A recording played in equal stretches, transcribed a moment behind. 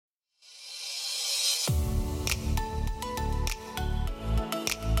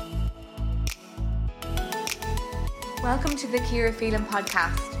Welcome to the Ciara Phelan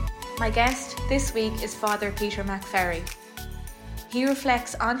podcast. My guest this week is Father Peter McVerry. He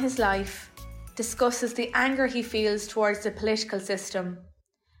reflects on his life, discusses the anger he feels towards the political system,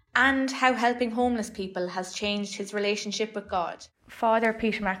 and how helping homeless people has changed his relationship with God. Father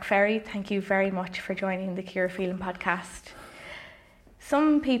Peter McVerry, thank you very much for joining the Ciara Phelan podcast.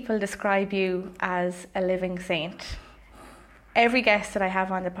 Some people describe you as a living saint. Every guest that I have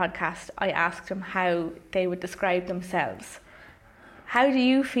on the podcast, I ask them how they would describe themselves. How do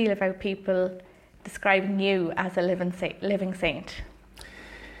you feel about people describing you as a living saint?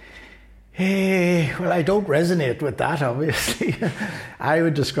 Well, I don't resonate with that, obviously. I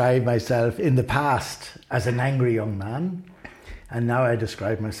would describe myself in the past as an angry young man, and now I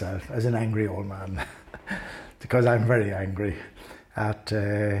describe myself as an angry old man because I'm very angry at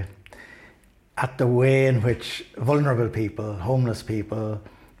the way in which vulnerable people, homeless people,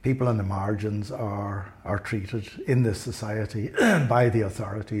 people on the margins are treated in this society by the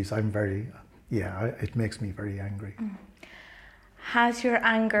authorities. It makes me very angry. Has your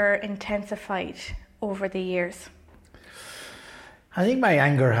anger intensified over the years? I think my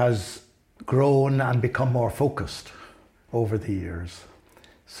anger has grown and become more focused over the years.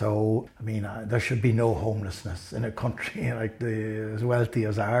 So, there should be no homelessness in a country as wealthy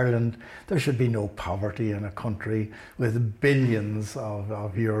as Ireland. There should be no poverty in a country with billions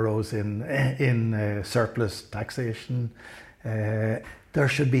of euros in surplus taxation. There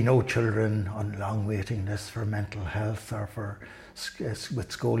should be no children on long waiting lists for mental health or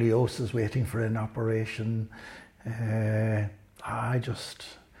with scoliosis waiting for an operation. I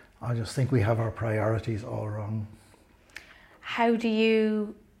just think we have our priorities all wrong. How do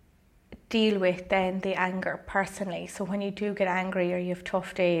you deal with then the anger personally? So when you do get angry or you have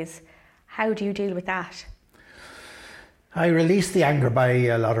tough days, how do you deal with that? I release the anger by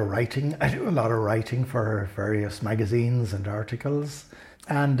a lot of writing. I do a lot of writing for various magazines and articles,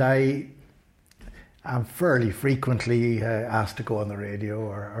 and I am fairly frequently asked to go on the radio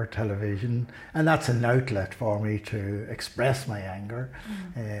or television, and that's an outlet for me to express my anger.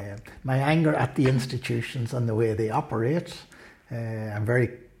 My anger at the institutions and the way they operate. I'm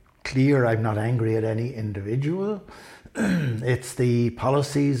very clear I'm not angry at any individual. It's the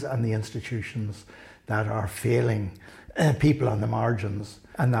policies and the institutions that are failing people on the margins,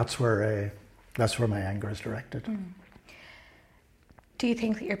 and that's where my anger is directed. Do you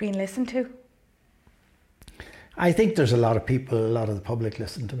think that you're being listened to? I think there's a lot of the public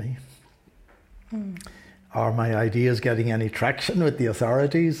listen to me. Are my ideas getting any traction with the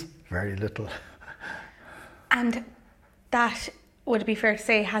authorities? Very little. And that, would it be fair to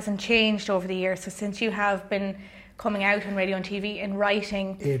say, hasn't changed over the years? So since you have been coming out on radio and TV and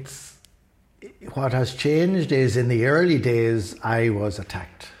writing... What has changed is in the early days I was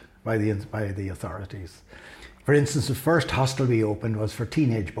attacked by the authorities. For instance, the first hostel we opened was for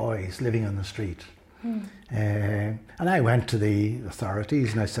teenage boys living on the street. And I went to the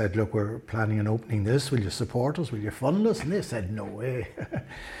authorities and I said, look, we're planning on opening this. Will you support us? Will you fund us? And they said, no way.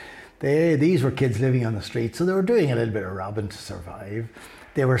 These were kids living on the street, so they were doing a little bit of robbing to survive.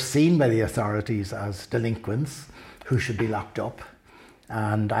 They were seen by the authorities as delinquents who should be locked up.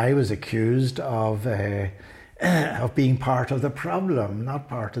 And I was accused of being part of the problem, not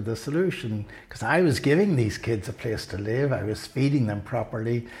part of the solution, because I was giving these kids a place to live. I was feeding them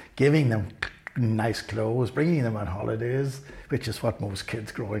properly, giving them nice clothes, bringing them on holidays, which is what most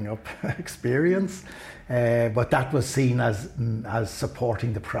kids growing up experience. But that was seen as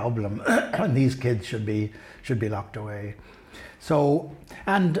supporting the problem, and these kids should be locked away. So,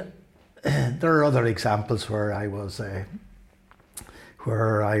 and there are other examples where I was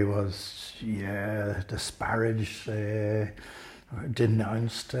disparaged,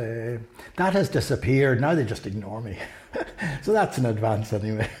 denounced. That has disappeared. Now they just ignore me. So that's an advance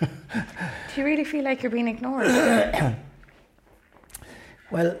anyway. Do you really feel like you're being ignored?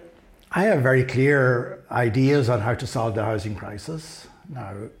 Well, I have very clear ideas on how to solve the housing crisis.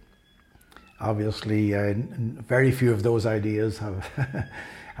 Now, obviously, very few of those ideas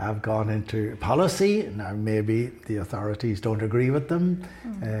have gone into policy. Now, maybe the authorities don't agree with them,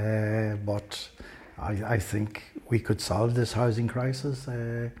 but I think we could solve this housing crisis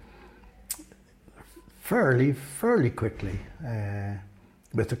fairly quickly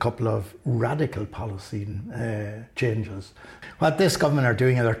with a couple of radical policy changes. What this government are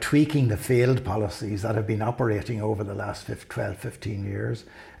doing is they're tweaking the failed policies that have been operating over the last 12, 15 years,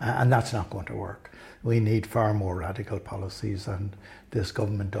 and that's not going to work. We need far more radical policies, and this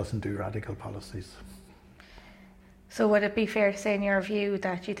government doesn't do radical policies. So would it be fair to say in your view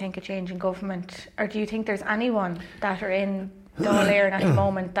that you think a change in government, or do you think there's anyone that are in Dáil Éireann at the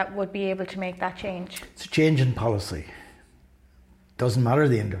moment that would be able to make that change? It's a change in policy. Doesn't matter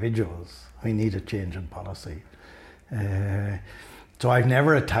the individuals. We need a change in policy. So I've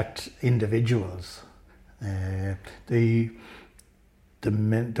never attacked individuals. When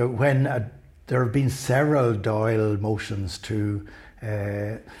there have been several Dáil motions to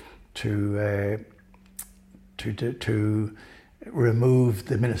remove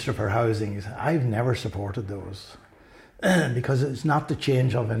the Minister for Housing, I've never supported those. Because it's not the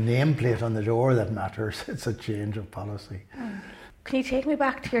change of a nameplate on the door that matters, it's a change of policy. Can you take me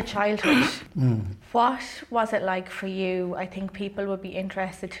back to your childhood? What was it like for you? I think people would be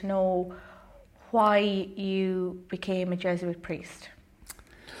interested to know why you became a Jesuit priest.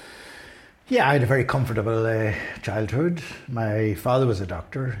 Yeah, I had a very comfortable childhood. My father was a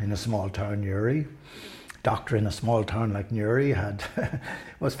doctor in a small town, Newry. Doctor in a small town like Newry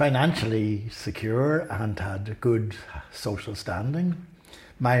was financially secure and had good social standing.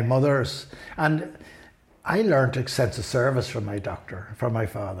 My mother's, and I learned a sense of service from my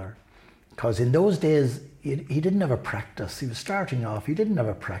father, because in those days he didn't have a practice. He was starting off, he didn't have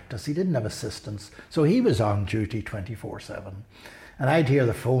a practice, he didn't have assistants, so he was on duty 24/7. And I'd hear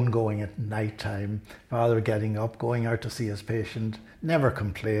the phone going at night time, father getting up, going out to see his patient, never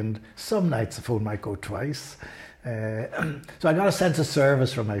complained. Some nights the phone might go twice. So I got a sense of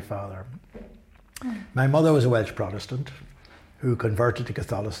service from my father. My mother was a Welsh Protestant who converted to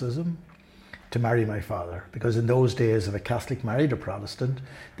Catholicism to marry my father, because in those days if a Catholic married a Protestant,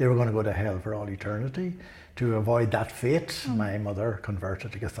 they were going to go to hell for all eternity. To avoid that fate, my mother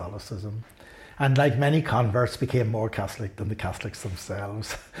converted to Catholicism. And like many converts, became more Catholic than the Catholics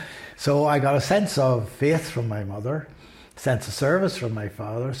themselves. So I got a sense of faith from my mother, sense of service from my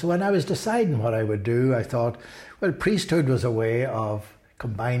father. So when I was deciding what I would do, I thought, well, priesthood was a way of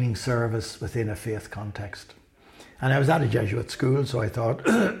combining service within a faith context. And I was at a Jesuit school, so I thought,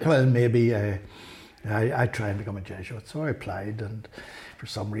 well, maybe I'd try and become a Jesuit. So I applied, and for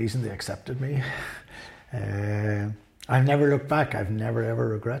some reason they accepted me. I've never looked back. I've never, ever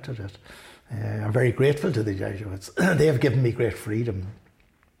regretted it. I'm very grateful to the Jesuits. They have given me great freedom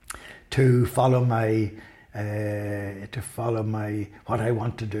to follow my what I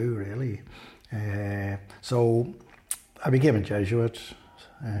want to do, really. So I became a Jesuit.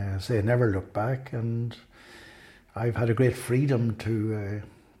 I never looked back, and I've had a great freedom to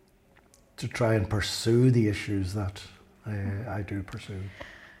try and pursue the issues that I do pursue.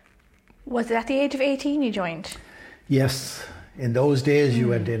 Was it at the age of 18 you joined? Yes. In those days, you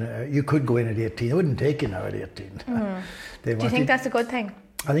went in. You could go in at 18. It wouldn't take you now at 18. Do you think that's a good thing?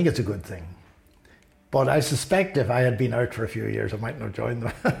 I think it's a good thing. But I suspect if I had been out for a few years, I might not join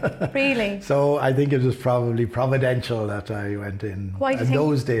them. Really? So I think it was probably providential that I went in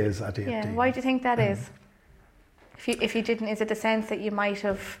those days at 18. Yeah. Why do you think that is? If you didn't, is it the sense that you might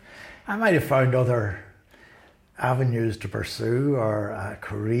have? I might have found other avenues to pursue, or a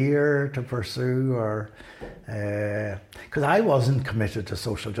career to pursue, or because I wasn't committed to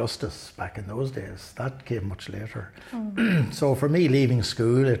social justice back in those days. That came much later. So for me, leaving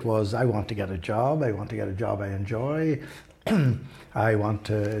school, it was, I want to get a job. I want to get a job I enjoy. I want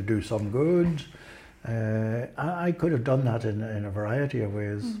to do some good. I could have done that in a variety of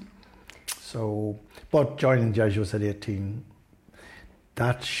ways. So, but joining Jesuits at 18,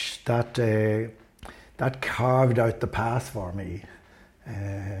 that carved out the path for me,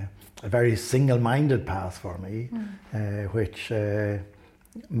 a very single-minded path for me, which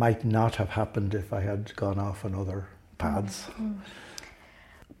might not have happened if I had gone off on other paths.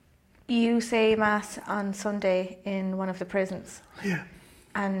 You say Mass on Sunday in one of the prisons. Yeah.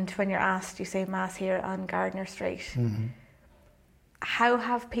 And when you're asked, you say Mass here on Gardner Street. How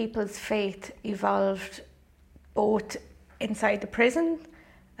have people's faith evolved both inside the prison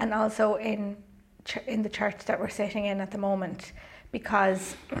and also in the church that we're sitting in at the moment?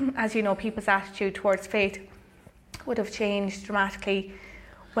 Because, as you know, people's attitude towards faith would have changed dramatically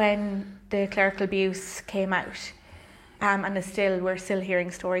when the clerical abuse came out, and we're still hearing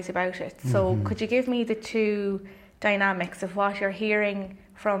stories about it. So could you give me the two dynamics of what you're hearing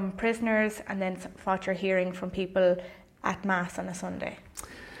from prisoners and then what you're hearing from people at Mass on a Sunday?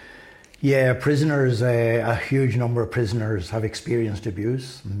 Yeah, prisoners, a huge number of prisoners have experienced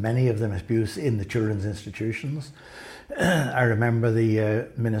abuse, many of them abuse in the children's institutions. I remember the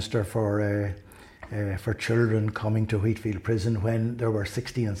Minister for Children coming to Wheatfield Prison when there were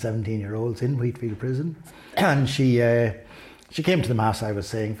 16 and 17-year-olds in Wheatfield Prison. And she came to the Mass I was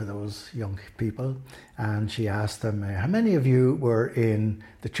saying for those young people, and she asked them, how many of you were in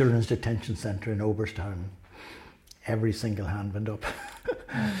the Children's Detention Centre in Oberstown? Every single hand went up.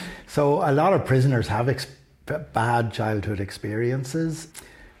 So a lot of prisoners have bad childhood experiences,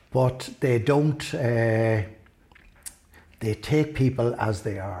 but they don't, they take people as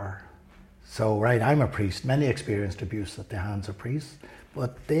they are. So, right, I'm a priest. Many experienced abuse at the hands of priests,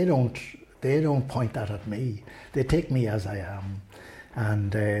 but they don't point that at me. They take me as I am.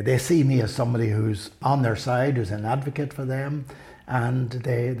 And they see me as somebody who's on their side, who's an advocate for them, and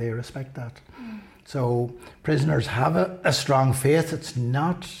they respect that. So prisoners have a strong faith. It's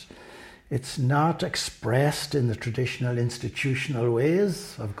not expressed in the traditional institutional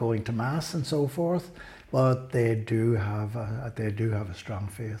ways of going to mass and so forth, but they do have a strong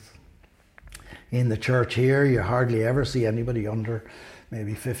faith. In the church here, you hardly ever see anybody under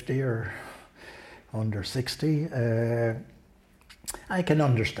maybe 50 or under 60. I can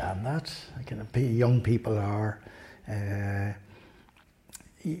understand that. Young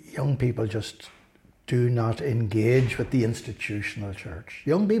people just do not engage with the institutional church.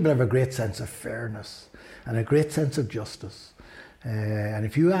 Young people have a great sense of fairness and a great sense of justice. And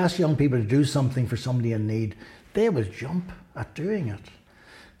if you ask young people to do something for somebody in need, they will jump at doing it.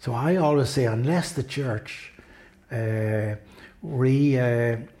 So I always say, unless the church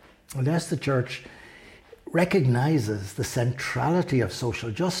recognises the centrality of social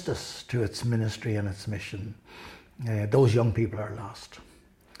justice to its ministry and its mission, those young people are lost.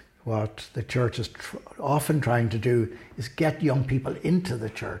 What the church is often trying to do is get young people into the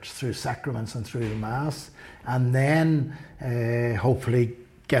church through sacraments and through the Mass, and then hopefully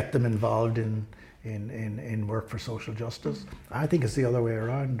get them involved in work for social justice. I think it's the other way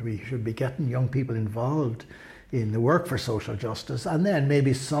around. We should be getting young people involved in the work for social justice, and then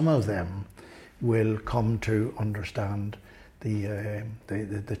maybe some of them will come to understand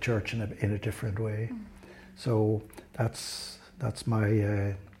the church in a different way. So that's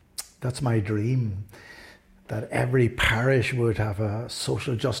my dream, that every parish would have a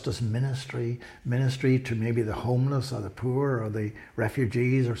social justice ministry to maybe the homeless or the poor or the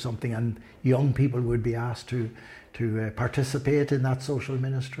refugees or something, and young people would be asked to participate in that social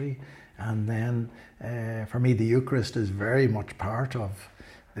ministry. And then for me, the Eucharist is very much part of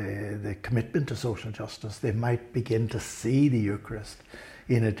the commitment to social justice. They might begin to see the Eucharist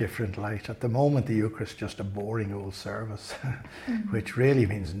in a different light. At the moment, the Eucharist is just a boring old service, which really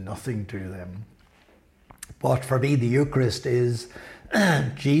means nothing to them. But for me, the Eucharist is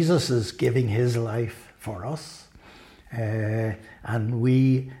Jesus is giving his life for us, and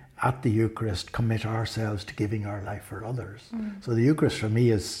we at the Eucharist commit ourselves to giving our life for others. So the Eucharist for me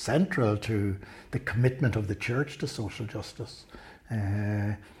is central to the commitment of the Church to social justice.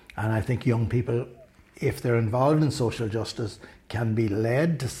 And I think young people, if they're involved in social justice, can be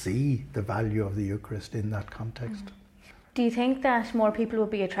led to see the value of the Eucharist in that context. Do you think that more people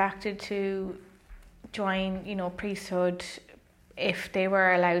would be attracted to join, priesthood if they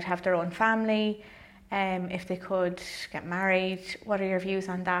were allowed to have their own family, if they could get married? What are your views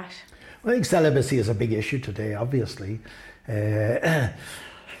on that? Well, I think celibacy is a big issue today, obviously.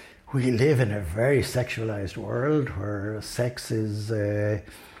 We live in a very sexualized world where sex is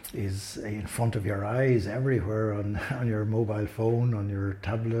in front of your eyes everywhere, on your mobile phone, on your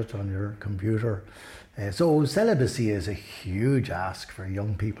tablet, on your computer. So celibacy is a huge ask for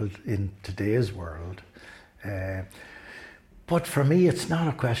young people in today's world. But for me, it's not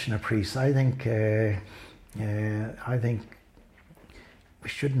a question of priests. I think we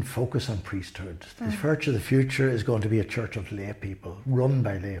shouldn't focus on priesthood. The church of the future is going to be a church of lay people, run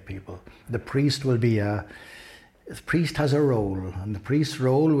by lay people. The priest has a role, and the priest's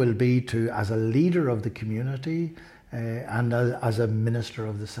role will be to, as a leader of the community and as a minister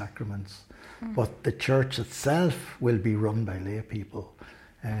of the sacraments. But the church itself will be run by lay people.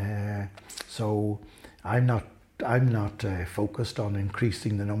 So I'm not focused on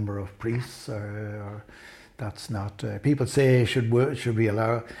increasing the number of priests. That's not. People say should we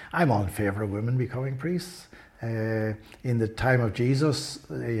allow? I'm all in favour of women becoming priests. In the time of Jesus,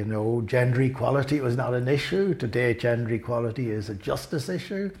 gender equality was not an issue. Today, gender equality is a justice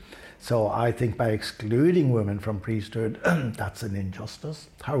issue. So I think by excluding women from priesthood, that's an injustice.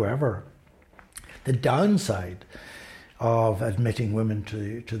 However, the downside of admitting women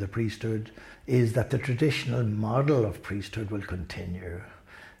to the priesthood is that the traditional model of priesthood will continue.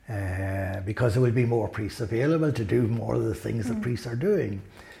 Because there will be more priests available to do more of the things that priests are doing.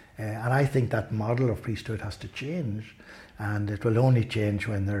 And I think that model of priesthood has to change, and it will only change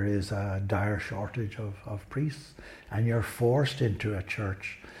when there is a dire shortage of priests, and you're forced into a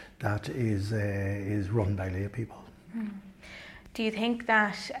church that is run by lay people. Do you think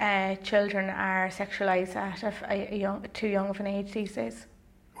that children are sexualised at too young of an age these days?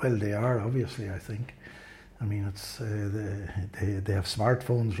 Well, they are, obviously, I think. I mean, it's they have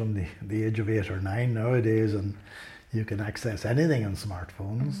smartphones from the age of 8 or 9 nowadays, and you can access anything on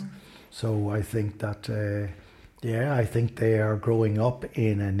smartphones. Mm-hmm. So I think that, I think they are growing up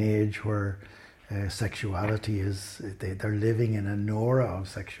in an age where sexuality is, they're living in an aura of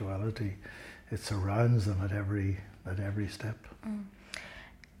sexuality. It surrounds them at every step. Mm.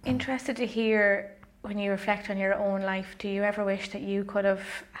 Interested to hear, when you reflect on your own life, do you ever wish that you could have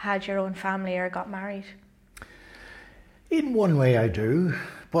had your own family or got married? In one way I do,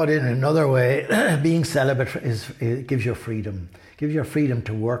 but in another way, being celibate gives you freedom. Gives you freedom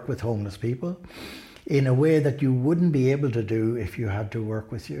to work with homeless people in a way that you wouldn't be able to do if you had to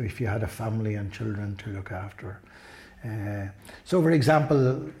work with you, if you had a family and children to look after. So, for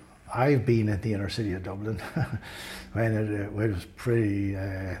example, I've been at the inner city of Dublin when it was pretty.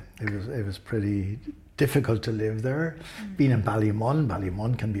 It was pretty difficult to live there. Being in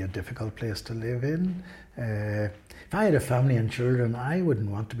Ballymun can be a difficult place to live in. If I had a family and children, I wouldn't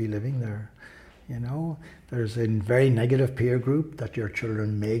want to be living there. You know, there's a very negative peer group that your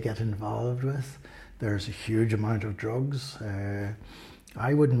children may get involved with. There's a huge amount of drugs.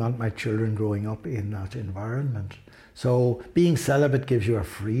 I wouldn't want my children growing up in that environment. So being celibate gives you a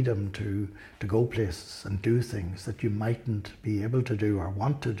freedom to go places and do things that you mightn't be able to do or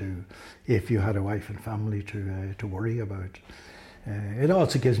want to do if you had a wife and family to worry about. It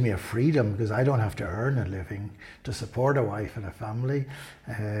also gives me a freedom because I don't have to earn a living to support a wife and a family.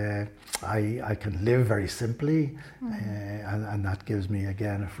 I can live very simply, and that gives me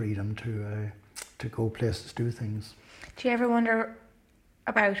again a freedom to go places, do things. Do you ever wonder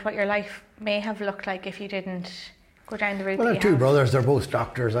about what your life may have looked like if you didn't go down the route? Well, I have two brothers, they're both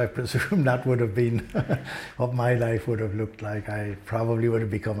doctors. I presume that would have been what my life would have looked like. I probably would have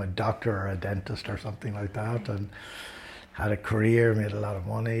become a doctor or a dentist or something like that, and had a career, made a lot of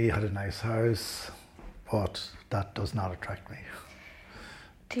money, had a nice house, but that does not attract me.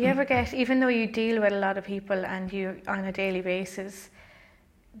 Do you ever get, even though you deal with a lot of people and you on a daily basis,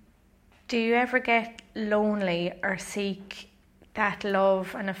 do you ever get lonely or seek that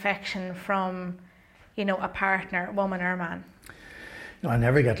love and affection from, you know, a partner, woman or man? No, I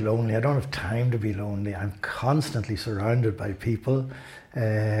never get lonely. I don't have time to be lonely. I'm constantly surrounded by people.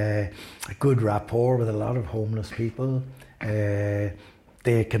 A good rapport with a lot of homeless people. They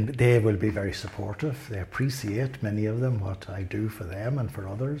will be very supportive. They appreciate, many of them, what I do for them and for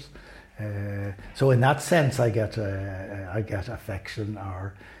others. So in that sense, I get affection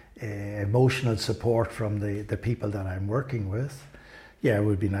or emotional support from the people that I'm working with. Yeah, it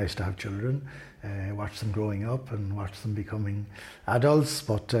would be nice to have children, watch them growing up and watch them becoming adults.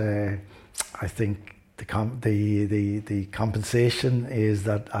 But I think the compensation is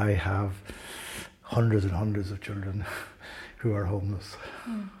that I have hundreds and hundreds of children who are homeless.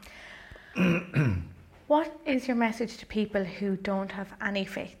 What is your message to people who don't have any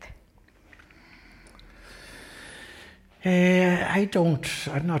faith?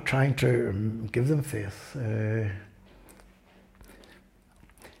 I'm not trying to give them faith.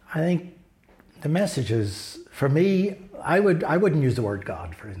 I think the message is, for me, I wouldn't use the word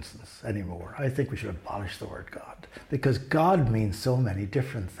God, for instance, anymore. I think we should abolish the word God, because God means so many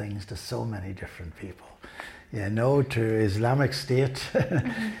different things to so many different people. You know, to Islamic State,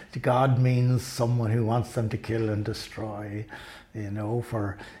 God means someone who wants them to kill and destroy. You know,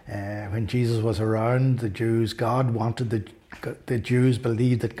 for when Jesus was around, the Jews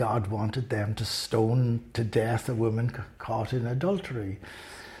believed that God wanted them to stone to death a woman caught in adultery.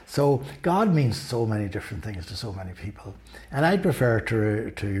 So God means so many different things to so many people. And I'd prefer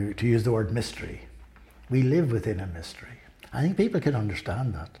to use the word mystery. We live within a mystery. I think people can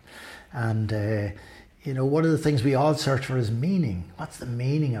understand that. And, you know, one of the things we all search for is meaning. What's the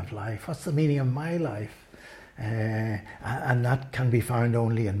meaning of life? What's the meaning of my life? And that can be found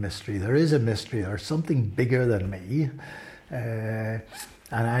only in mystery. There is a mystery. There's something bigger than me. And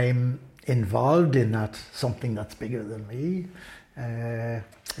I'm involved in that something that's bigger than me.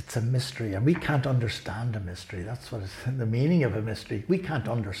 It's a mystery, and we can't understand a mystery. That's what is the meaning of a mystery. We can't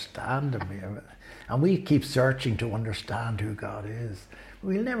understand it, and we keep searching to understand who God is.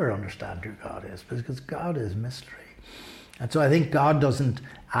 We'll never understand who God is, because God is mystery. And so I think God doesn't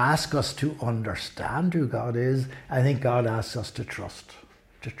ask us to understand who God is. I think God asks us to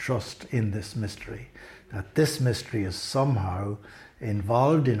trust in this mystery, that this mystery is somehow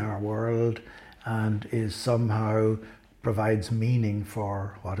involved in our world and is somehow provides meaning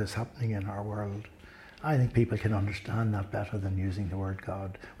for what is happening in our world. I think people can understand that better than using the word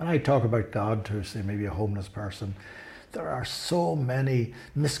God. When I talk about God to, say, maybe a homeless person, there are so many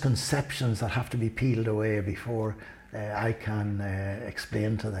misconceptions that have to be peeled away before I can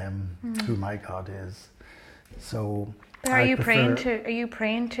explain to them who my God is. So, but are you praying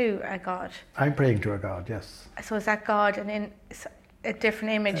to a God? I'm praying to a God, yes. So is that God in a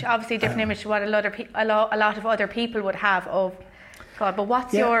different image? Obviously, a different image to what a lot of other people would have of God. But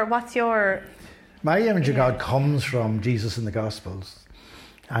what's your? My image of God comes from Jesus in the Gospels,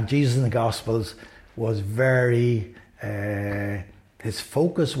 and Jesus in the Gospels was very. His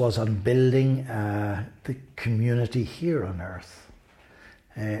focus was on building the community here on earth,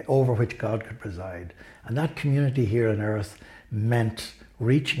 over which God could preside. And that community here on earth meant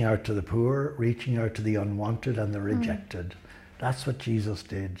reaching out to the poor, reaching out to the unwanted and the rejected. That's what Jesus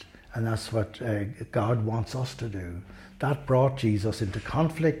did, and that's what God wants us to do. That brought Jesus into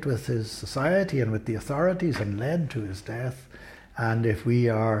conflict with his society and with the authorities and led to his death. And if we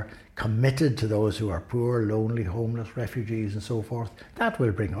are committed to those who are poor, lonely, homeless, refugees and so forth, that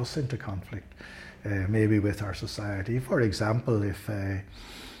will bring us into conflict, maybe with our society. For example, if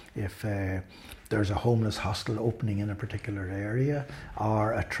there's a homeless hostel opening in a particular area,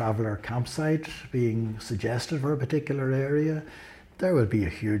 or a traveller campsite being suggested for a particular area, there will be a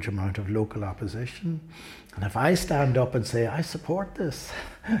huge amount of local opposition. And if I stand up and say, I support this,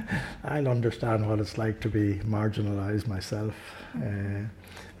 I'll understand what it's like to be marginalised myself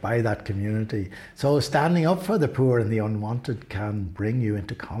by that community. So standing up for the poor and the unwanted can bring you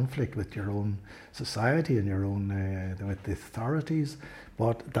into conflict with your own society and your own, with the authorities.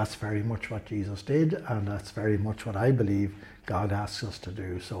 But that's very much what Jesus did, and that's very much what I believe God asks us to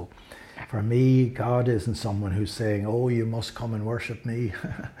do. So for me, God isn't someone who's saying, oh, you must come and worship me.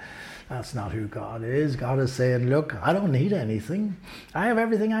 That's not who God is. God is saying, look, I don't need anything. I have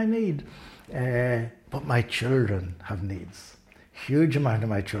everything I need. But my children have needs. Huge amount of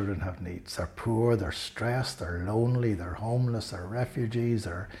my children have needs. They're poor, they're stressed, they're lonely, they're homeless, they're refugees,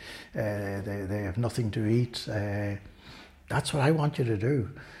 they have nothing to eat. That's what I want you to do.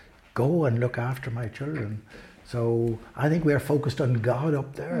 Go and look after my children. So I think we're focused on God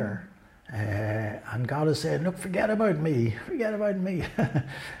up there. And God is saying, look, forget about me.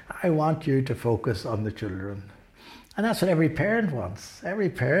 I want you to focus on the children. And that's what every parent wants. Every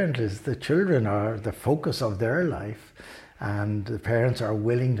parent is, the children are the focus of their life. And the parents are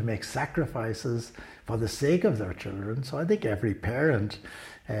willing to make sacrifices for the sake of their children. So I think every parent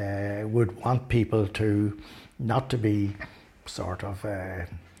would want people to not to be sort of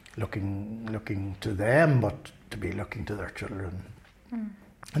looking to them, but to be looking to their children.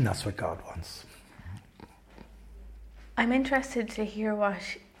 And that's what God wants. I'm interested to hear what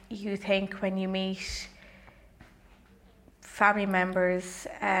you think when you meet family members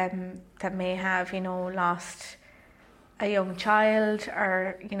that may have, lost a young child,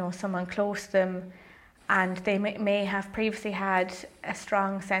 or someone close to them, and they may have previously had a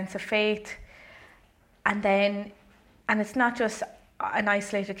strong sense of faith, and it's not just an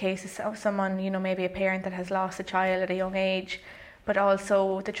isolated case of someone, maybe a parent that has lost a child at a young age, but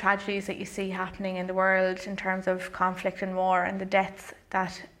also the tragedies that you see happening in the world in terms of conflict and war and the deaths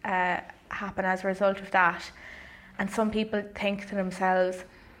that happen as a result of that. And some people think to themselves,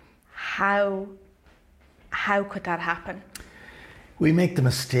 how could that happen? We make the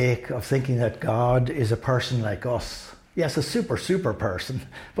mistake of thinking that God is a person like us. Yes, a super person,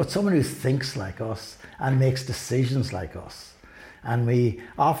 but someone who thinks like us and makes decisions like us. And we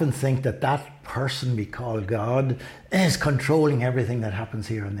often think that that person we call God is controlling everything that happens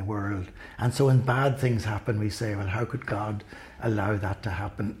here in the world. And so when bad things happen, we say, well, how could God allow that to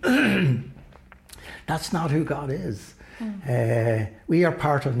happen? That's not who God is. We are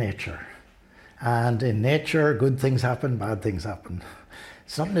part of nature. And in nature, good things happen, bad things happen.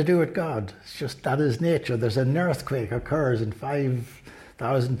 It's nothing to do with God. It's just that is nature. There's an earthquake occurs and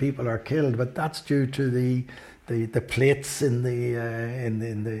 5,000 people are killed, but that's due to the plates in the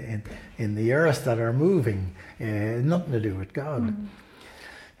earth that are moving. Nothing to do with God.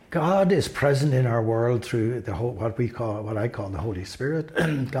 God is present in our world through what I call the Holy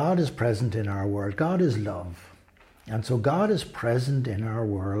Spirit. God is present in our world. God is love, and so God is present in our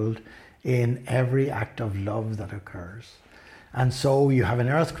world in every act of love that occurs. And so you have an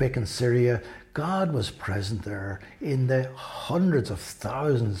earthquake in Syria. God was present there in the hundreds of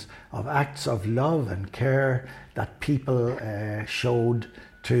thousands of acts of love and care that people showed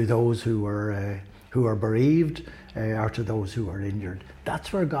to those who were bereaved or to those who were injured.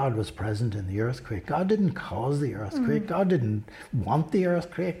 That's where God was present in the earthquake. God didn't cause the earthquake. God didn't want the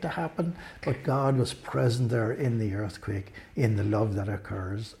earthquake to happen, but God was present there in the earthquake, in the love that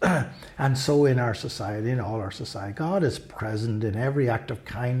occurs. And so in our society, in all our society, God is present in every act of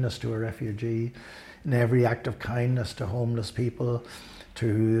kindness to a refugee, in every act of kindness to homeless people,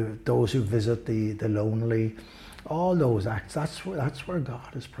 to those who visit the lonely. All those acts, that's where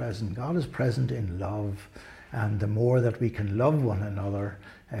God is present. God is present in love. And the more that we can love one another,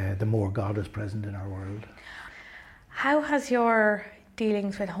 the more God is present in our world. How has your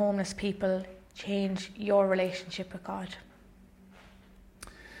dealings with homeless people changed your relationship with God?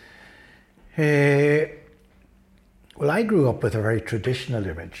 Well, I grew up with a very traditional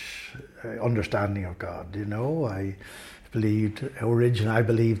image, understanding of God. I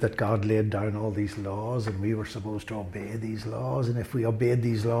believed that God laid down all these laws and we were supposed to obey these laws, and if we obeyed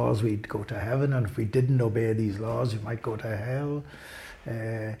these laws we'd go to heaven, and if we didn't obey these laws we might go to hell.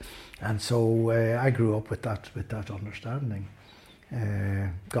 And so I grew up with that understanding.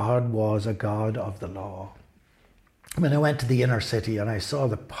 God was a God of the law. When I went to the inner city and I saw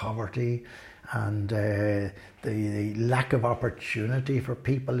the poverty and the lack of opportunity for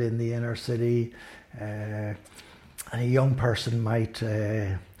people in the inner city, and a young person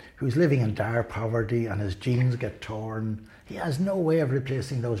who's living in dire poverty and his jeans get torn, he has no way of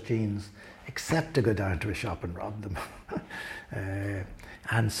replacing those jeans except to go down to a shop and rob them.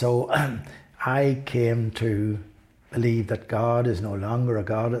 And so I came to believe that God is no longer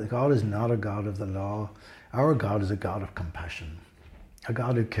God is not a God of the law. Our God is a God of compassion, a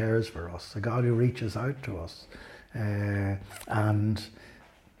God who cares for us, a God who reaches out to us. And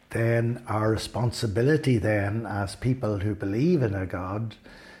then our responsibility then as people who believe in a God,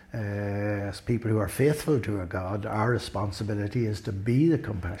 as people who are faithful to a God, our responsibility is to be the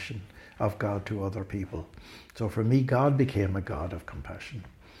compassion of God to other people. So for me, God became a God of compassion,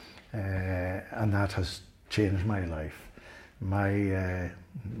 and that has changed my life. My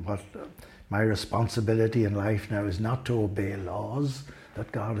responsibility in life now is not to obey laws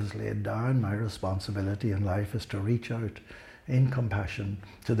that God has laid down. My responsibility in life is to reach out in compassion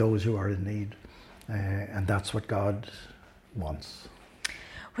to those who are in need, and that's what God wants.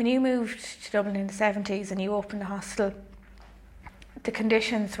 When you moved to Dublin in the 70s and you opened a hostel, the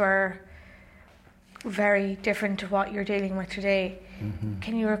conditions were very different to what you're dealing with today. Mm-hmm.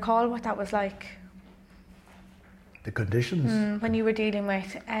 Can you recall what that was like? The conditions? When you were dealing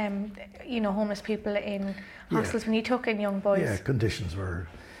with homeless people in hostels, when you took in young boys? Yeah, conditions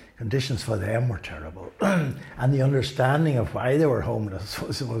for them were terrible. And the understanding of why they were homeless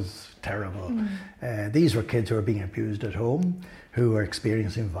was terrible. These were kids who were being abused at home, who were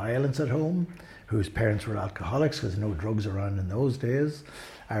experiencing violence at home, whose parents were alcoholics because no drugs around in those days.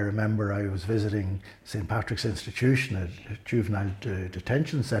 I remember I was visiting St. Patrick's Institution, a juvenile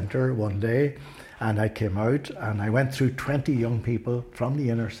detention centre one day, and I came out and I went through 20 young people from the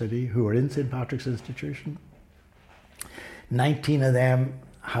inner city who were in St. Patrick's Institution. 19 of them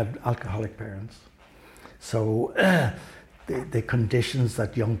had alcoholic parents. So the conditions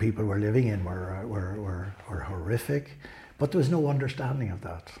that young people were living in were horrific, but there was no understanding of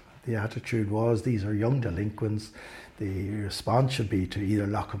that. The attitude was, these are young delinquents. The response should be to either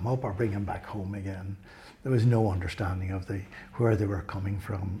lock them up or bring them back home again. There was no understanding of where they were coming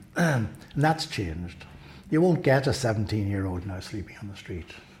from. And that's changed. You won't get a 17-year-old now sleeping on the street,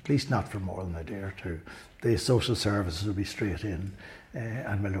 at least not for more than a day or two. The social services will be straight in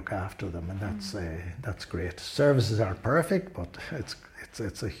and will look after them, and that's great. Services aren't perfect, but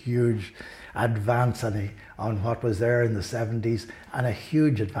it's a huge advance on what was there in the 70s, and a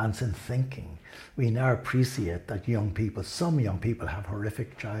huge advance in thinking. We now appreciate that some young people have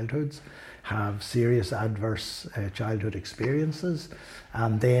horrific childhoods, have serious adverse childhood experiences,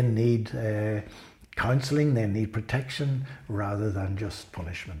 and they need counselling, they need protection rather than just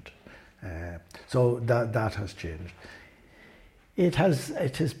punishment. So that has changed. It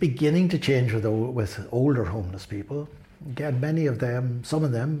is beginning to change with older homeless people. Again, some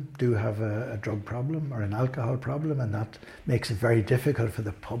of them do have a drug problem or an alcohol problem, and that makes it very difficult for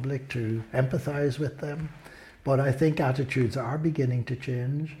the public to empathise with them. But I think attitudes are beginning to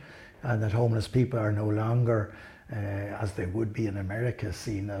change, and that homeless people are no longer, as they would be in America,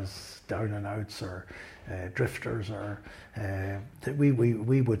 seen as down and outs or drifters, or we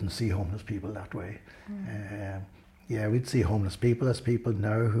wouldn't see homeless people that way. We'd see homeless people as people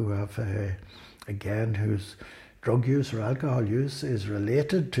now who have, whose drug use or alcohol use is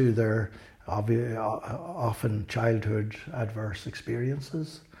related to their often childhood adverse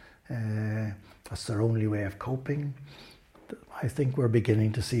experiences. That's their only way of coping. I think we're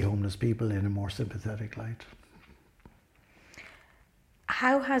beginning to see homeless people in a more sympathetic light.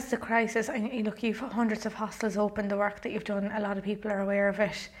 How has the crisis, look, you've hundreds of hostels open, the work that you've done, a lot of people are aware of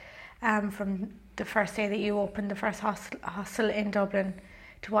it, from the first day that you opened the first hostel in Dublin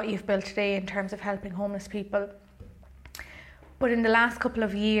to what you've built today in terms of helping homeless people. But in the last couple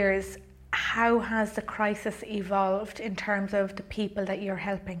of years, how has the crisis evolved in terms of the people that you're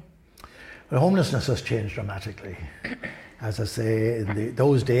helping? Well, homelessness has changed dramatically. As I say, in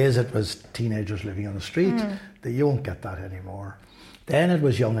those days it was teenagers living on the street. You won't get that anymore. Then it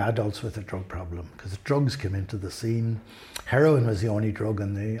was young adults with a drug problem, because drugs came into the scene. Heroin was the only drug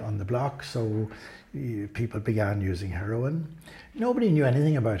on the block, so people began using heroin. Nobody knew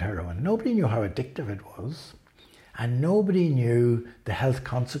anything about heroin. Nobody knew how addictive it was, and nobody knew the health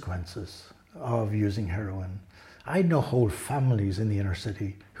consequences of using heroin. I know whole families in the inner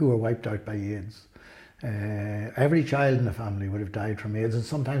city who were wiped out by AIDS. Every child in the family would have died from AIDS, and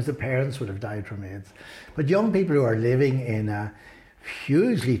sometimes the parents would have died from AIDS. But young people who are living in a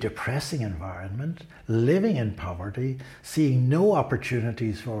hugely depressing environment, living in poverty, seeing no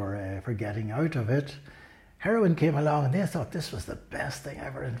opportunities for getting out of it, heroin came along and they thought this was the best thing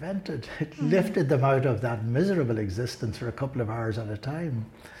ever invented. It lifted them out of that miserable existence for a couple of hours at a time.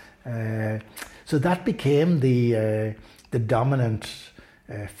 So that became the dominant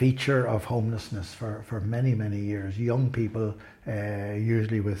feature of homelessness for many, many years. Young people,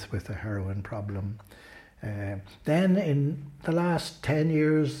 usually with a heroin problem. Then in the last 10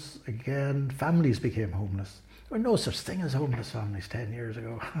 years, again, families became homeless. There were no such thing as homeless families 10 years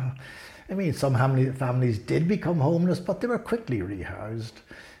ago. I mean, some families did become homeless, but they were quickly rehoused.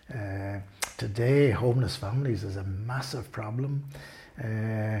 Today, homeless families is a massive problem.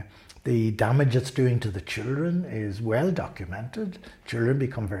 The damage it's doing to the children is well documented. Children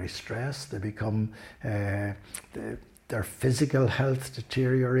become very stressed. They become, their physical health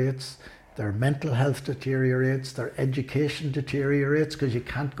deteriorates. Their mental health deteriorates, their education deteriorates, because you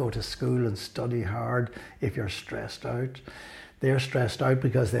can't go to school and study hard if you're stressed out. They're stressed out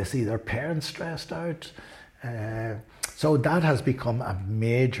because they see their parents stressed out. So that has become a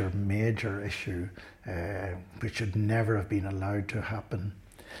major, major issue, which should never have been allowed to happen.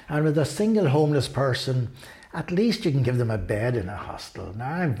 And with a single homeless person, at least you can give them a bed in a hostel.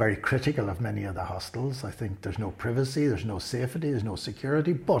 Now, I'm very critical of many of the hostels. I think there's no privacy, there's no safety, there's no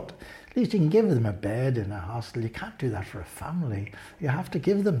security, but at least you can give them a bed in a hostel. You can't do that for a family. You have to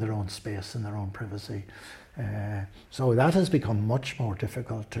give them their own space and their own privacy. So that has become much more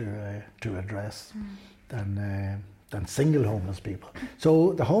difficult to address than single homeless people.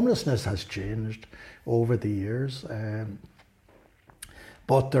 So the homelessness has changed over the years,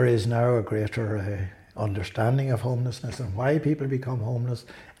 but there is now a greater understanding of homelessness and why people become homeless,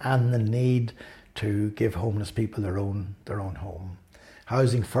 and the need to give homeless people their own home.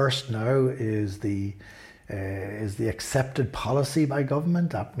 Housing First now is the accepted policy by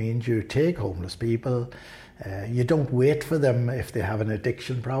government. That means you take homeless people. You don't wait for them if they have an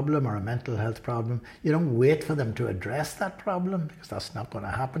addiction problem or a mental health problem. You don't wait for them to address that problem, because that's not going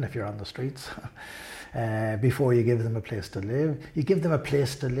to happen if you're on the streets. Before you give them a place to live. You give them a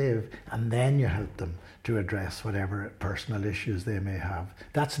place to live, and then you help them to address whatever personal issues they may have.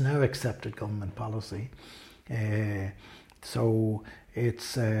 That's now accepted government policy. So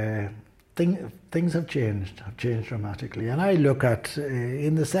it's things have changed dramatically. And I look at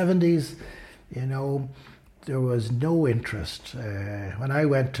in the 70s, there was no interest. When I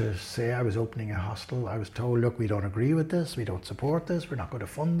went to say I was opening a hostel, I was told, look, we don't agree with this, we don't support this, we're not going to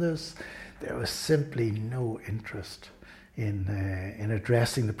fund this. There was simply no interest in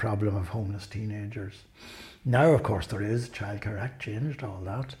addressing the problem of homeless teenagers. Now, of course, there is. The Child Care Act changed all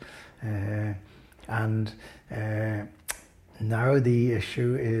that. And now the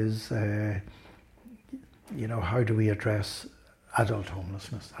issue is, how do we address adult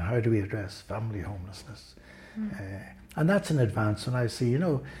homelessness? And how do we address family homelessness? And that's an advance. And I see, in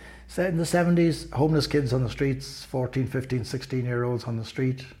the 70s, homeless kids on the streets, 14, 15, 16-year-olds on the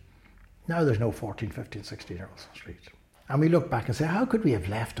street. Now there's no 14, 15, 16-year-olds on the street. And we look back and say, how could we have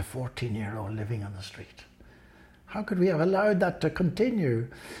left a 14-year-old living on the street? How could we have allowed that to continue?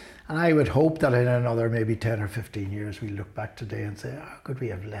 And I would hope that in another maybe 10 or 15 years, we look back today and say, how could we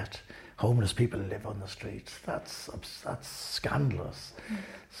have let homeless people live on the streets? That's scandalous.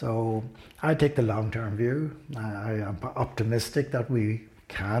 So I take the long-term view. I am optimistic that we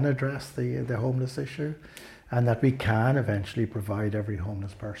can address the homeless issue, and that we can eventually provide every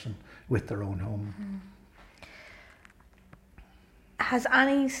homeless person with their own home. Has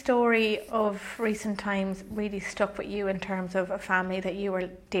any story of recent times really stuck with you in terms of a family that you were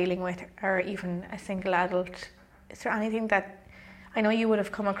dealing with, or even a single adult? Is there anything that, I know you would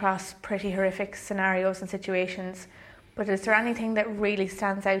have come across pretty horrific scenarios and situations, but is there anything that really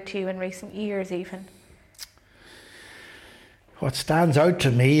stands out to you in recent years even? What stands out to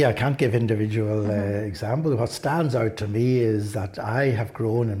me, I can't give individual examples, what stands out to me is that I have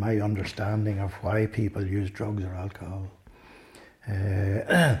grown in my understanding of why people use drugs or alcohol.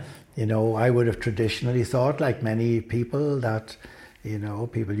 I would have traditionally thought, like many people, that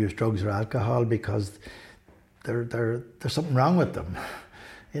people use drugs or alcohol because there's something wrong with them.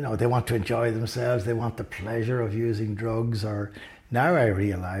 You know, they want to enjoy themselves, they want the pleasure of using drugs, or now I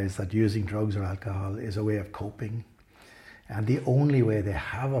realise that using drugs or alcohol is a way of coping, and the only way they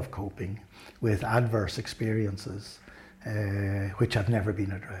have of coping with adverse experiences which have never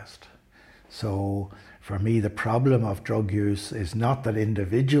been addressed. So for me, the problem of drug use is not that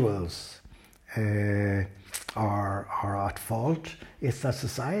individuals are at fault, it's that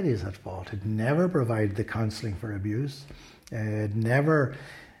society is at fault. It never provided the counselling for abuse, it never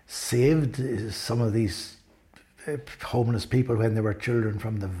saved some of these homeless people when they were children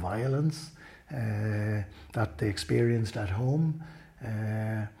from the violence that they experienced at home.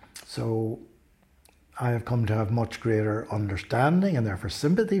 So I have come to have much greater understanding and therefore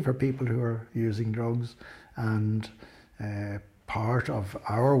sympathy for people who are using drugs, and part of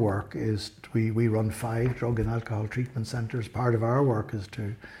our work is we run 5 drug and alcohol treatment centres. Part of our work is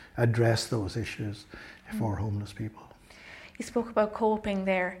to address those issues for homeless people. You spoke about coping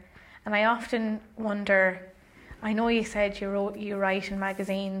there, and I often wonder, I know you said you write in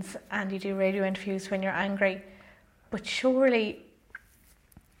magazines and you do radio interviews when you're angry, but surely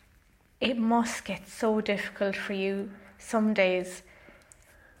it must get so difficult for you some days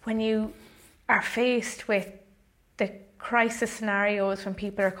when you are faced with the crisis scenarios when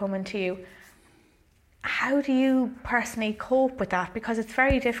people are coming to you. How do you personally cope with that? Because it's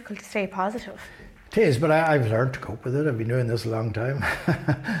very difficult to stay positive. It is, but I've learned to cope with it. I've been doing this a long time,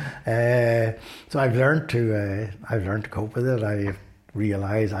 so I've learned to cope with it. I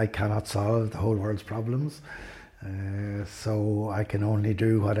realise I cannot solve the whole world's problems, so I can only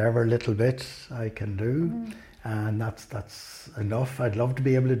do whatever little bit I can do, and that's enough. I'd love to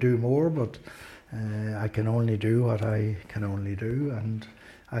be able to do more, but I can only do what I can only do, and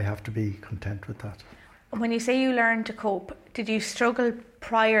I have to be content with that. When you say you learned to cope, did you struggle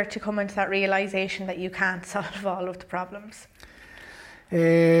prior to coming to that realisation that you can't solve all of the problems?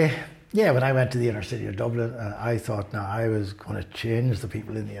 Yeah, when I went to the inner city of Dublin, I thought now I was going to change the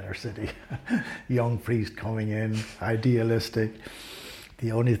people in the inner city. Young priest coming in, idealistic.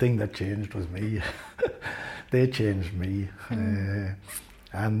 The only thing that changed was me. They changed me.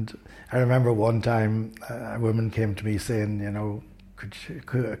 And I remember one time a woman came to me saying, you know,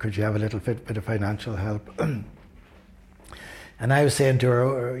 could you have a little bit of financial help? And I was saying to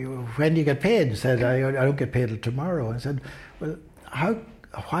her, when do you get paid? She said, I don't get paid till tomorrow. I said, well,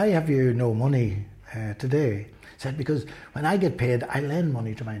 why have you no money today? She said, because when I get paid, I lend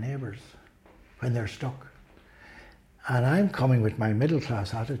money to my neighbours when they're stuck. And I'm coming with my middle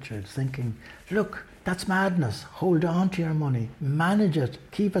class attitude thinking, look, that's madness. Hold on to your money, manage it,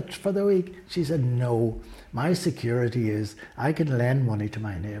 keep it for the week. She said, no, my security is I can lend money to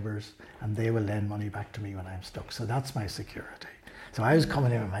my neighbours and they will lend money back to me when I'm stuck. So that's my security. So I was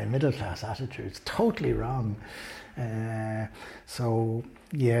coming in with my middle class attitude. It's totally wrong. So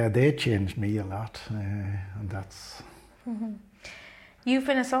yeah, they changed me a lot, and that's... Mm-hmm. You've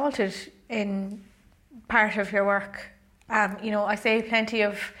been assaulted in part of your work. You know, I say plenty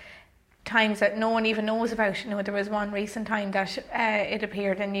of times that no one even knows about. You know, there was one recent time that it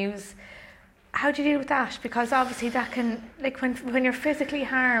appeared in news. How do you deal with that? Because obviously that can, like when you're physically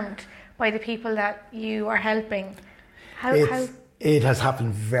harmed by the people that you are helping, how... It has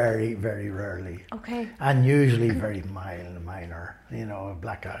happened very, very rarely. Okay. And usually very minor, you know, a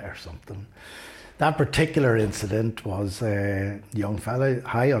black eye or something. That particular incident was a young fella,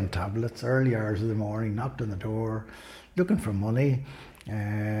 high on tablets, early hours of the morning, knocked on the door, looking for money.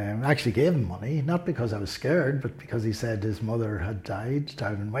 Actually gave him money, not because I was scared, but because he said his mother had died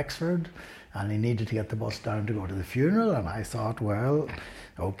down in Wexford and he needed to get the bus down to go to the funeral. And I thought, well,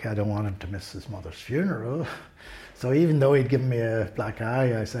 okay, I don't want him to miss his mother's funeral. So even though he'd given me a black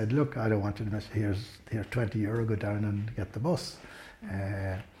eye, I said, look, I don't want you to miss, here's €20, go down and get the bus.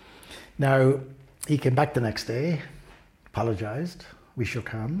 Now, he came back the next day, apologised, we shook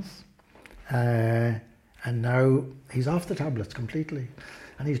hands, and now he's off the tablets completely,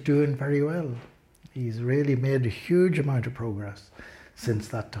 and he's doing very well. He's really made a huge amount of progress since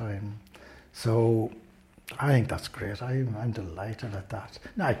that time. So I think that's great. I'm delighted at that.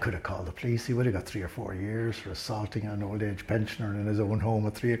 Now, I could have called the police. He would have got 3 or 4 years for assaulting an old age pensioner in his own home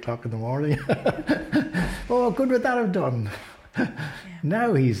at 3 o'clock in the morning. Oh, what good would that have done? Yeah.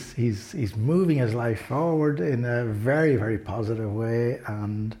 Now he's moving his life forward in a very, very positive way,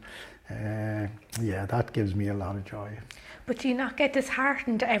 and yeah, that gives me a lot of joy. But do you not get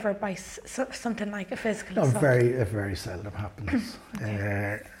disheartened ever by something like a physical assault? It very seldom happens.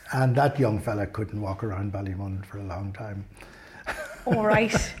 Okay. And that young fella couldn't walk around Ballymun for a long time. All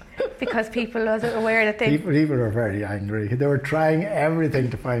right. because people wasn't aware that they... People were very angry. They were trying everything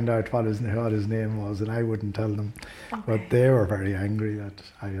to find out what his name was, and I wouldn't tell them. Okay. But they were very angry that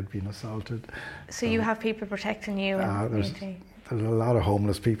I had been assaulted. So you have people protecting you in the community? There's a lot of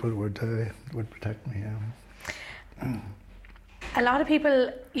homeless people would protect me, yeah. A lot of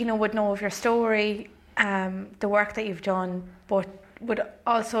people, would know of your story, the work that you've done, but would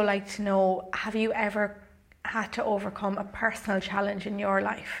also like to know, have you ever had to overcome a personal challenge in your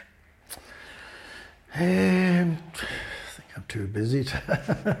life? I think I'm too busy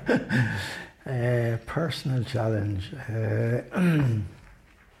to... personal challenge.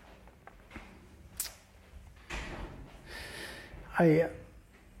 I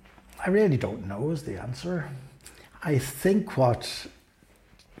really don't know is the answer. I think what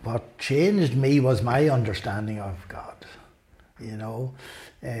changed me was my understanding of God.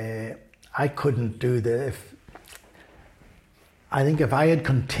 I couldn't do I think if I had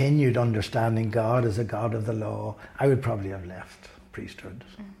continued understanding God as a God of the law, I would probably have left priesthood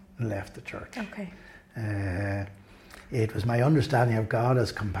and left the church. Okay. It was my understanding of God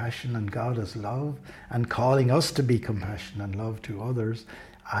as compassion and God as love, and calling us to be compassion and love to others.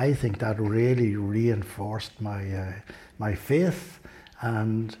 I think that really reinforced my faith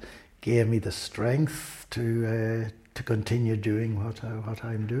and gave me the strength to continue doing what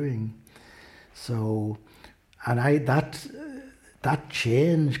I'm doing. So, and that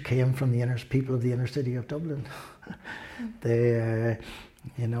change came from the people of the inner city of Dublin. It's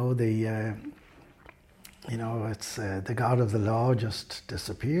the God of the law just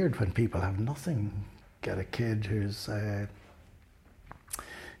disappeared when people have nothing. Get a kid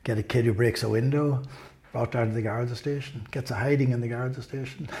who breaks a window, brought down to the Garda station, gets a hiding in the Garda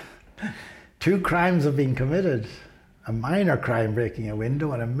station. 2 crimes have been committed. A minor crime, breaking a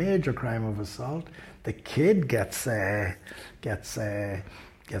window, and a major crime of assault. The kid gets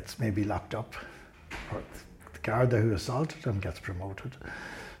maybe locked up. Or the Garda who assaulted him gets promoted.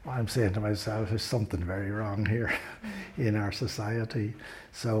 I'm saying to myself, there's something very wrong here in our society.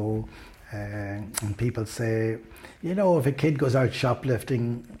 So, and people say, if a kid goes out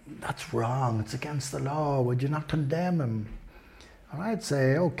shoplifting, that's wrong, it's against the law, would you not condemn him? And I'd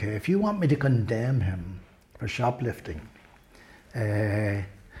say, okay, if you want me to condemn him for shoplifting, I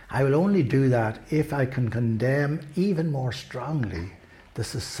will only do that if I can condemn even more strongly the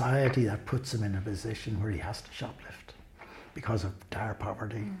society that puts him in a position where he has to shoplift because of dire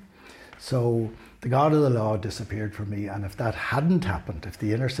poverty. So the God of the law disappeared from me, and if that hadn't happened, if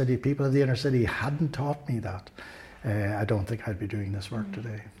the people of the inner city hadn't taught me that, I don't think I'd be doing this work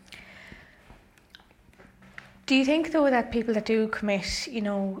today. Do you think though that people that do commit,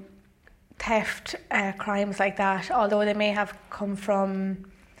 theft, crimes like that, although they may have come from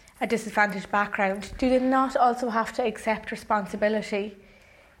a disadvantaged background, do they not also have to accept responsibility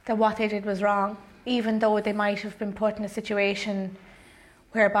that what they did was wrong, even though they might have been put in a situation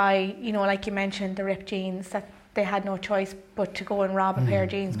whereby, like you mentioned, the ripped jeans, that they had no choice but to go and rob a pair of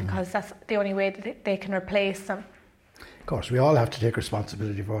jeans because that's the only way that they can replace them? Of course, we all have to take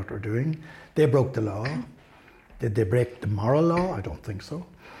responsibility for what we're doing. They broke the law. Did they break the moral law? I don't think so.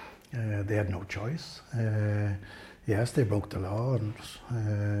 They had no choice. Yes, they broke the law,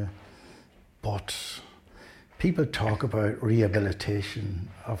 but people talk about rehabilitation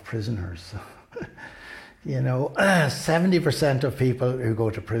of prisoners. 70% of people who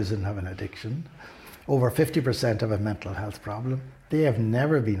go to prison have an addiction. Over 50% have a mental health problem. They have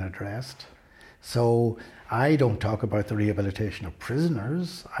never been addressed. So I don't talk about the rehabilitation of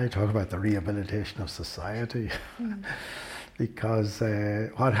prisoners. I talk about the rehabilitation of society. Because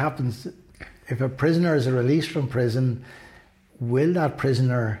what happens if a prisoner is released from prison, will that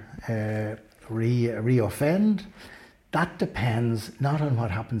prisoner re-offend? That depends not on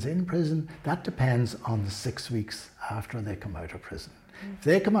what happens in prison, that depends on the 6 weeks after they come out of prison. If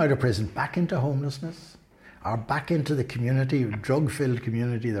they come out of prison back into homelessness, or back into the community, drug-filled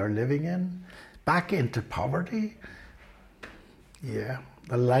community they're living in, back into poverty, yeah,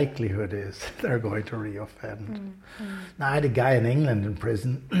 the likelihood is they're going to re-offend. Now, I had a guy in England in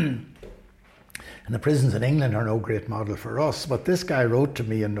prison, and the prisons in England are no great model for us, but this guy wrote to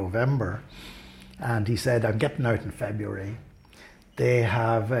me in November, and he said, I'm getting out in February. They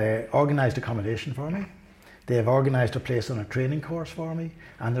have organised accommodation for me. They have organised a place on a training course for me,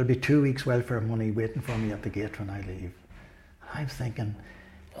 and there'll be 2 weeks welfare money waiting for me at the gate when I leave. I'm thinking,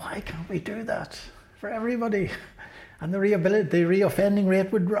 why can't we do that for everybody? And the reoffending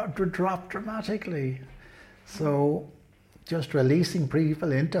rate would drop dramatically. So just releasing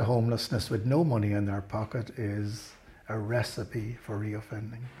people into homelessness with no money in their pocket is a recipe for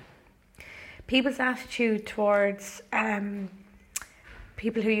reoffending. People's attitude towards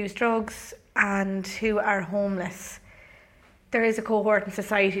people who use drugs and who are homeless, there is a cohort in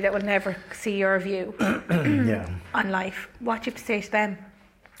society that will never see your view on life. What do you have to say to them?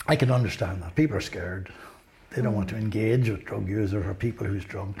 I can understand that. People are scared. They don't want to engage with drug users or people who's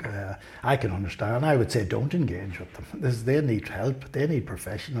drunk. I can understand. I would say don't engage with them. They need help. They need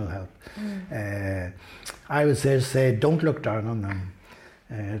professional help. I would say don't look down on them.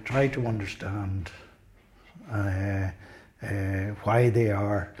 Try to understand why they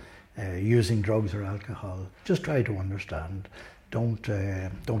are using drugs or alcohol. Just try to understand. Don't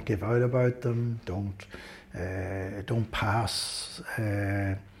give out about them. Don't pass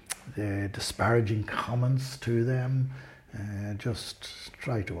disparaging comments to them. Just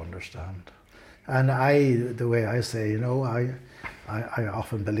try to understand. And the way I say, I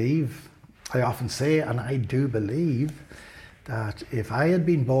often say, and I do believe, that if I had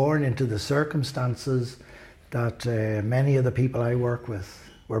been born into the circumstances that many of the people I work with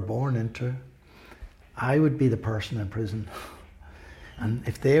were born into, I would be the person in prison. And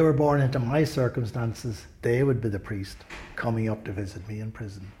if they were born into my circumstances, they would be the priest coming up to visit me in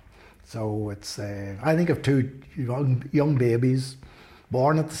prison. So it's, I think of two young babies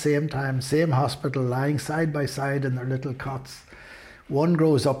born at the same time, same hospital, lying side by side in their little cots. One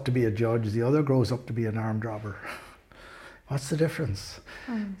grows up to be a judge, the other grows up to be an armed robber. What's the difference?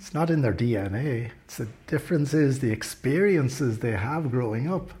 It's not in their DNA. The difference is the experiences they have growing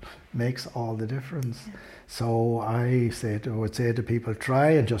up makes all the difference. Yeah. So I would say to people,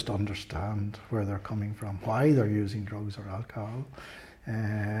 try and just understand where they're coming from, why they're using drugs or alcohol.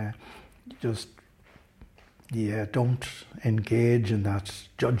 Don't engage in that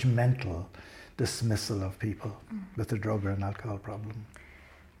judgmental dismissal of people with a drug or an alcohol problem.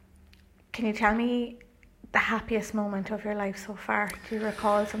 Can you tell me the happiest moment of your life so far? Do you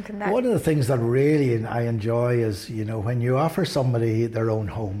recall something that... One of the things that really I enjoy is, when you offer somebody their own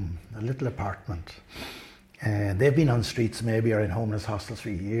home, a little apartment, and they've been on streets maybe or in homeless hostels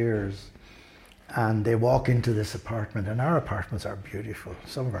for years, and they walk into this apartment, and our apartments are beautiful.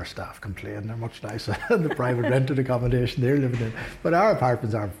 Some of our staff complain they're much nicer than the private rented accommodation they're living in, but our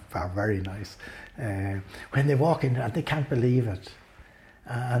apartments are very nice. When they walk in, and they can't believe it,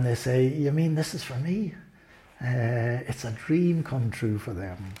 and they say, "You mean this is for me?" It's a dream come true for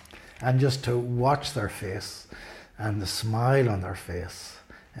them. And just to watch their face and the smile on their face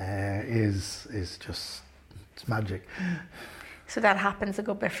is just, it's magic. So that happens a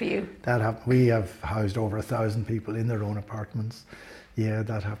good bit for you? We have housed over 1,000 people in their own apartments. Yeah,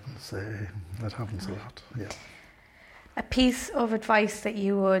 that happens. That happens a lot. Yeah. A piece of advice that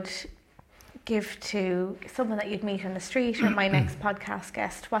you would give to someone that you'd meet on the street or my next podcast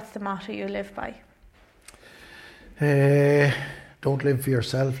guest, what's the motto you live by? Don't live for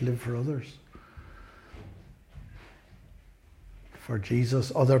yourself, live for others. For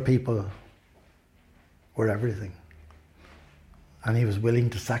Jesus, other people were everything. And he was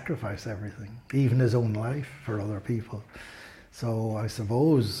willing to sacrifice everything, even his own life, for other people. So I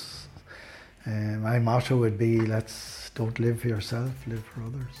suppose my motto would be, don't live for yourself, live for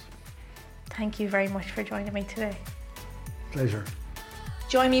others. Thank you very much for joining me today. Pleasure.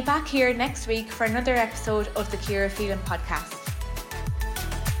 Join me back here next week for another episode of the Cure of Feeling podcast.